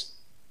Jesus.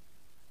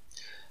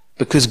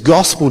 Because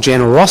gospel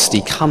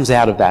generosity comes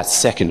out of that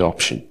second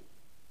option.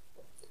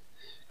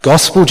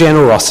 Gospel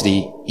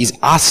generosity is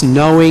us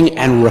knowing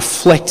and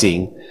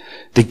reflecting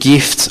the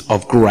gift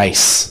of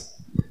grace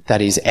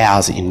that is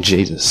ours in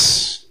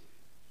Jesus.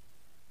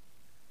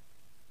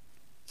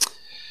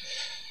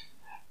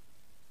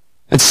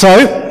 And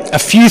so, a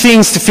few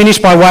things to finish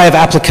by way of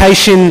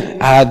application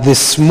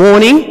this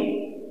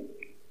morning.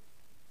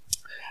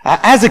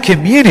 As a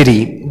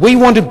community, we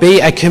want to be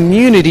a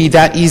community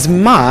that is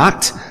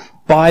marked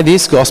by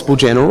this gospel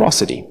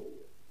generosity.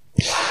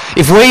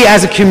 If we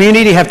as a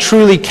community have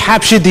truly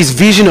captured this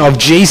vision of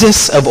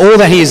Jesus, of all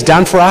that he has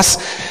done for us,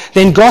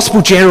 then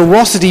gospel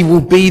generosity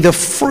will be the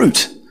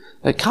fruit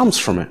that comes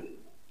from it.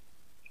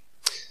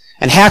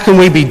 And how can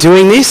we be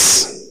doing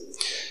this?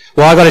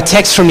 Well, I got a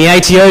text from the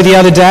ATO the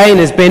other day, and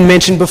as Ben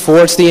mentioned before,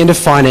 it's the end of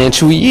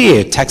financial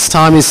year. Tax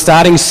time is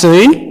starting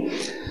soon.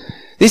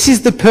 This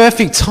is the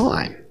perfect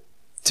time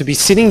to be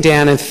sitting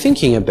down and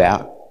thinking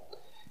about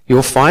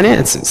your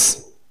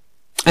finances.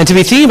 And to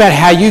be thinking about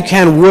how you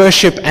can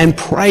worship and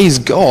praise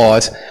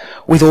God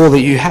with all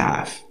that you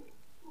have.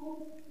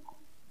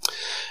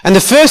 And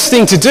the first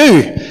thing to do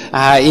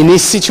in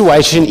this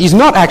situation is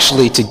not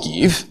actually to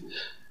give,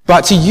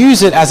 but to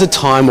use it as a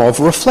time of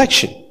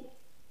reflection.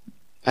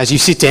 As you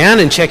sit down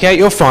and check out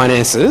your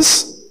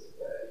finances,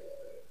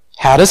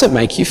 how does it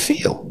make you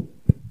feel?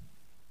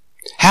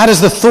 How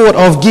does the thought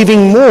of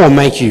giving more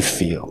make you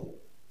feel?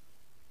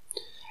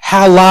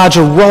 How large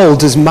a role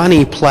does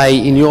money play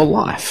in your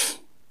life?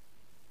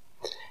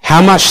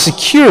 How much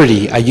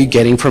security are you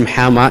getting from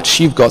how much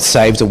you've got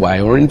saved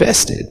away or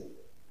invested?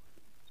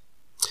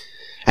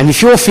 And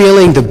if you're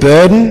feeling the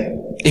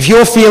burden, if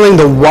you're feeling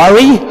the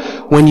worry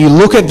when you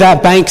look at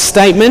that bank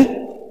statement,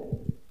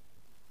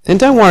 then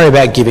don't worry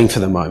about giving for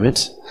the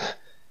moment.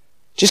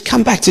 Just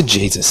come back to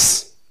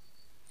Jesus.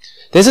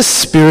 There's a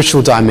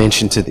spiritual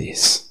dimension to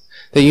this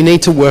that you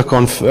need to work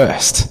on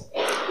first.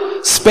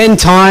 Spend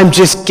time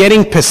just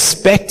getting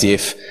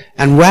perspective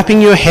and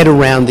wrapping your head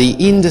around the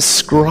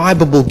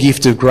indescribable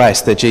gift of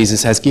grace that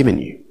Jesus has given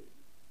you.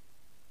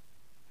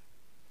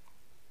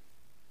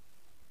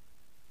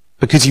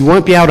 Because you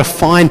won't be able to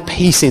find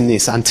peace in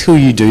this until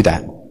you do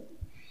that.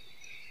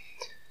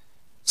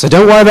 So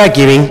don't worry about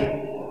giving.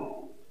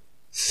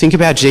 Think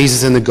about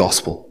Jesus and the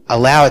gospel.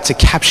 Allow it to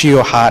capture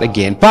your heart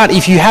again. But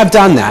if you have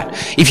done that,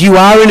 if you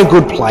are in a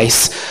good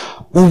place,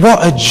 well, what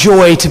a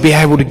joy to be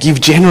able to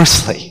give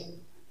generously.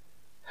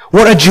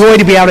 What a joy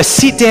to be able to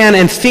sit down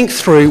and think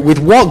through, with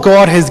what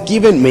God has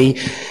given me,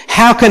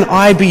 how can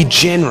I be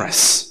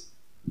generous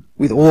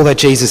with all that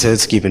Jesus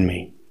has given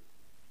me?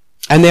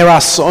 And there are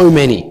so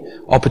many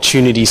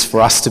opportunities for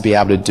us to be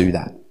able to do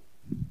that.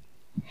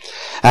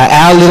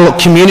 Our little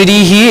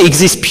community here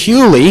exists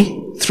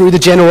purely through the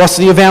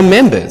generosity of our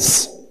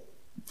members.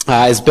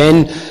 As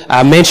Ben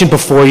mentioned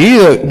before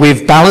you,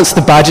 we've balanced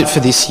the budget for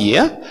this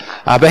year,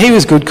 but he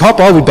was good cop,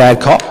 I'll be bad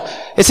cop.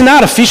 It's an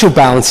artificial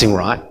balancing,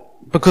 right?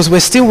 Because we're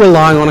still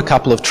relying on a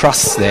couple of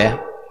trusts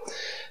there.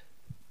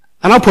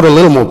 And I'll put it a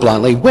little more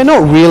bluntly, we're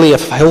not really a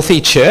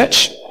healthy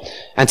church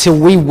until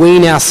we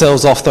wean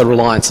ourselves off the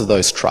reliance of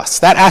those trusts.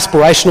 That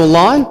aspirational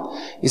line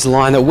is a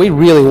line that we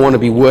really want to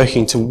be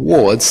working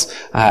towards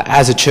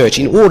as a church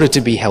in order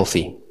to be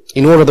healthy,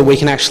 in order that we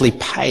can actually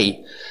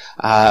pay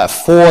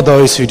for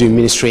those who do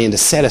ministry and to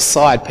set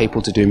aside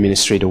people to do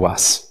ministry to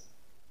us.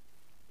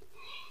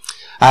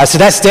 So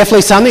that's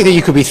definitely something that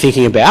you could be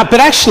thinking about.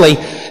 But actually,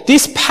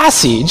 this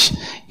passage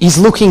is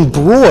looking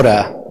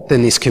broader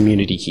than this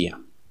community here?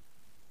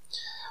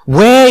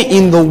 Where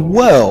in the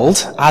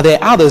world are there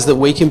others that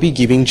we can be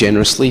giving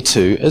generously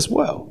to as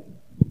well?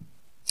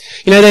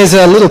 You know, there's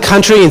a little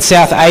country in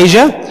South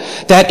Asia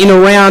that in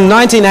around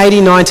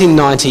 1980,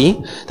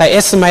 1990, they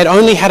estimate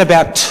only had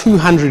about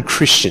 200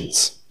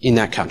 Christians in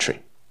that country.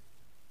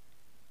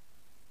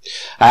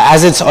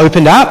 As it's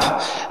opened up,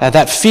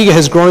 that figure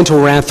has grown to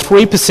around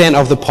 3%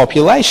 of the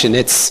population.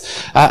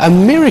 It's a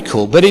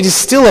miracle, but it is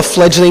still a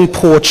fledgling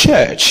poor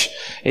church.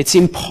 It's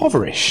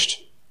impoverished.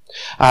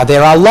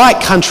 There are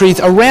like countries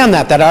around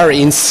that are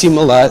in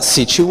similar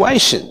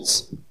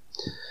situations.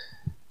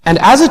 And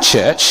as a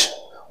church,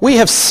 we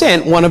have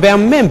sent one of our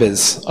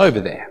members over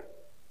there.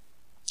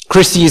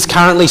 Christy is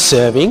currently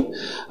serving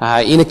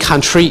in a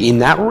country in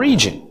that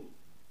region.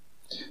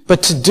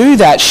 But to do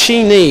that,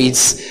 she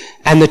needs,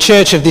 and the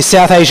church of this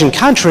South Asian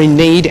country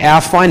need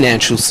our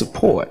financial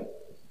support.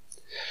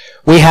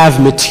 We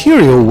have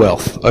material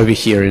wealth over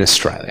here in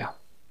Australia.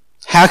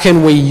 How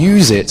can we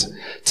use it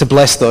to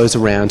bless those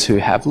around who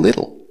have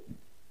little?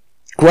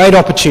 Great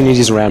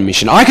opportunities around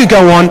mission. I could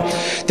go on.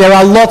 There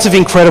are lots of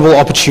incredible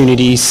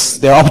opportunities.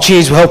 There are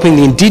opportunities for helping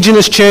the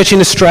Indigenous church in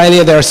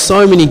Australia. There are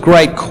so many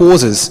great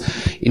causes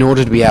in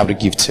order to be able to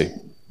give to.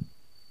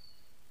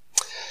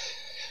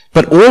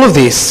 But all of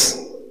this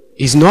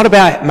is not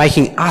about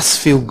making us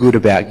feel good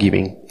about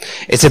giving.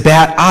 It's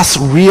about us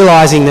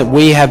realizing that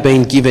we have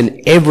been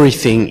given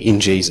everything in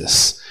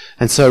Jesus,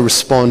 and so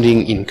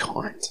responding in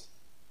kind.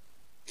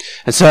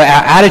 And so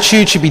our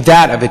attitude should be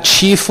that of a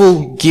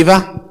cheerful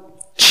giver,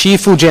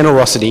 cheerful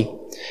generosity.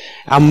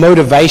 Our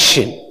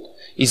motivation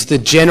is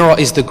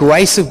the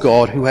grace of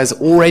God who has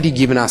already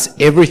given us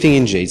everything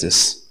in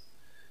Jesus.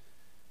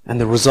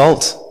 And the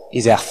result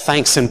is our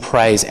thanks and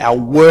praise, our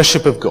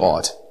worship of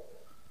God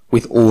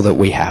with all that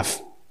we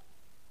have.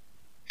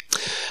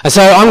 And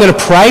so I'm going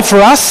to pray for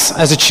us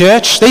as a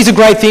church. These are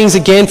great things,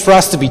 again, for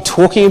us to be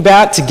talking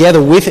about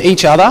together with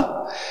each other.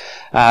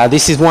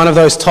 This is one of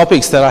those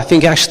topics that I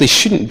think actually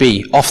shouldn't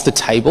be off the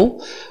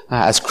table.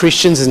 As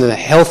Christians and in a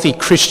healthy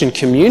Christian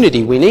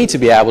community, we need to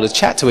be able to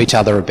chat to each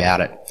other about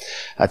it,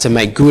 to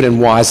make good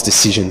and wise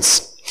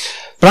decisions.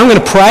 But I'm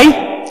going to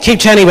pray, keep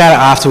chatting about it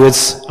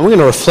afterwards, and we're going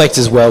to reflect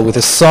as well with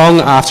a song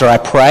after I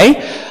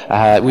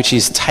pray, which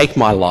is Take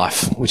My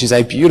Life, which is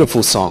a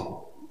beautiful song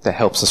that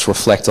helps us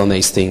reflect on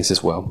these things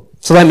as well.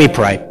 So let me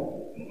pray.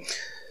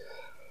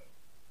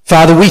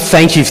 Father, we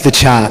thank you for the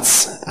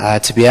chance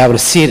to be able to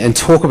sit and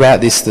talk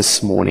about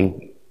this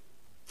morning.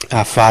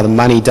 Father,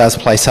 money does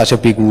play such a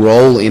big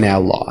role in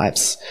our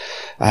lives.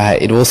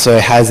 It also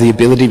has the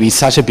ability to be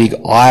such a big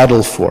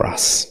idol for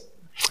us.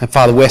 And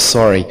Father, we're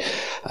sorry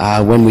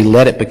when we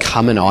let it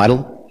become an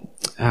idol,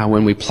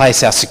 when we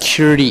place our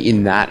security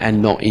in that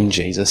and not in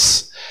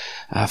Jesus.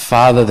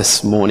 Father,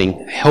 this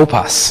morning, help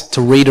us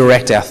to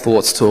redirect our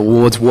thoughts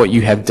towards what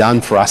you have done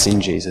for us in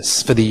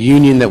Jesus, for the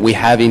union that we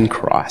have in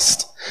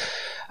Christ,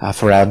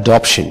 for our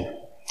adoption,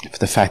 for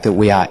the fact that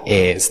we are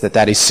heirs,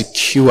 that is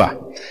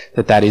secure,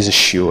 that is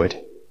assured.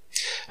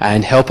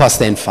 And help us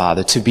then,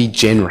 Father, to be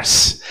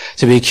generous,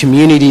 to be a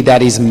community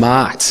that is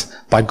marked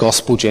by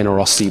gospel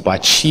generosity, by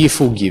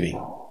cheerful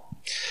giving.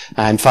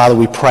 And Father,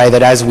 we pray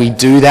that as we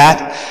do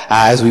that,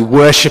 as we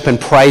worship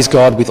and praise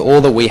God with all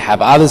that we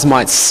have, others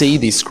might see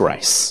this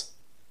grace.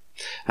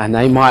 And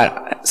they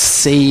might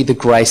see the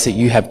grace that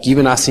you have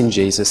given us in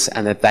Jesus,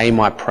 and that they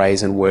might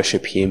praise and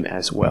worship him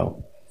as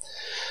well.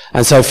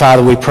 And so,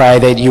 Father, we pray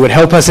that you would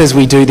help us as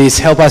we do this,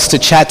 help us to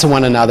chat to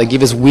one another,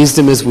 give us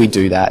wisdom as we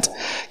do that.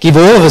 Give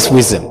all of us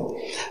wisdom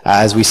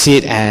as we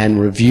sit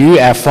and review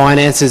our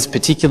finances,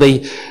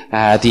 particularly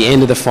at the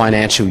end of the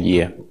financial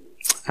year.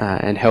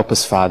 And help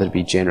us, Father, to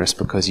be generous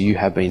because you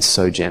have been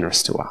so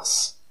generous to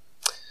us.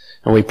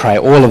 And we pray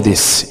all of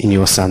this in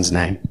your Son's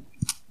name.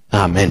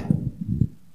 Amen.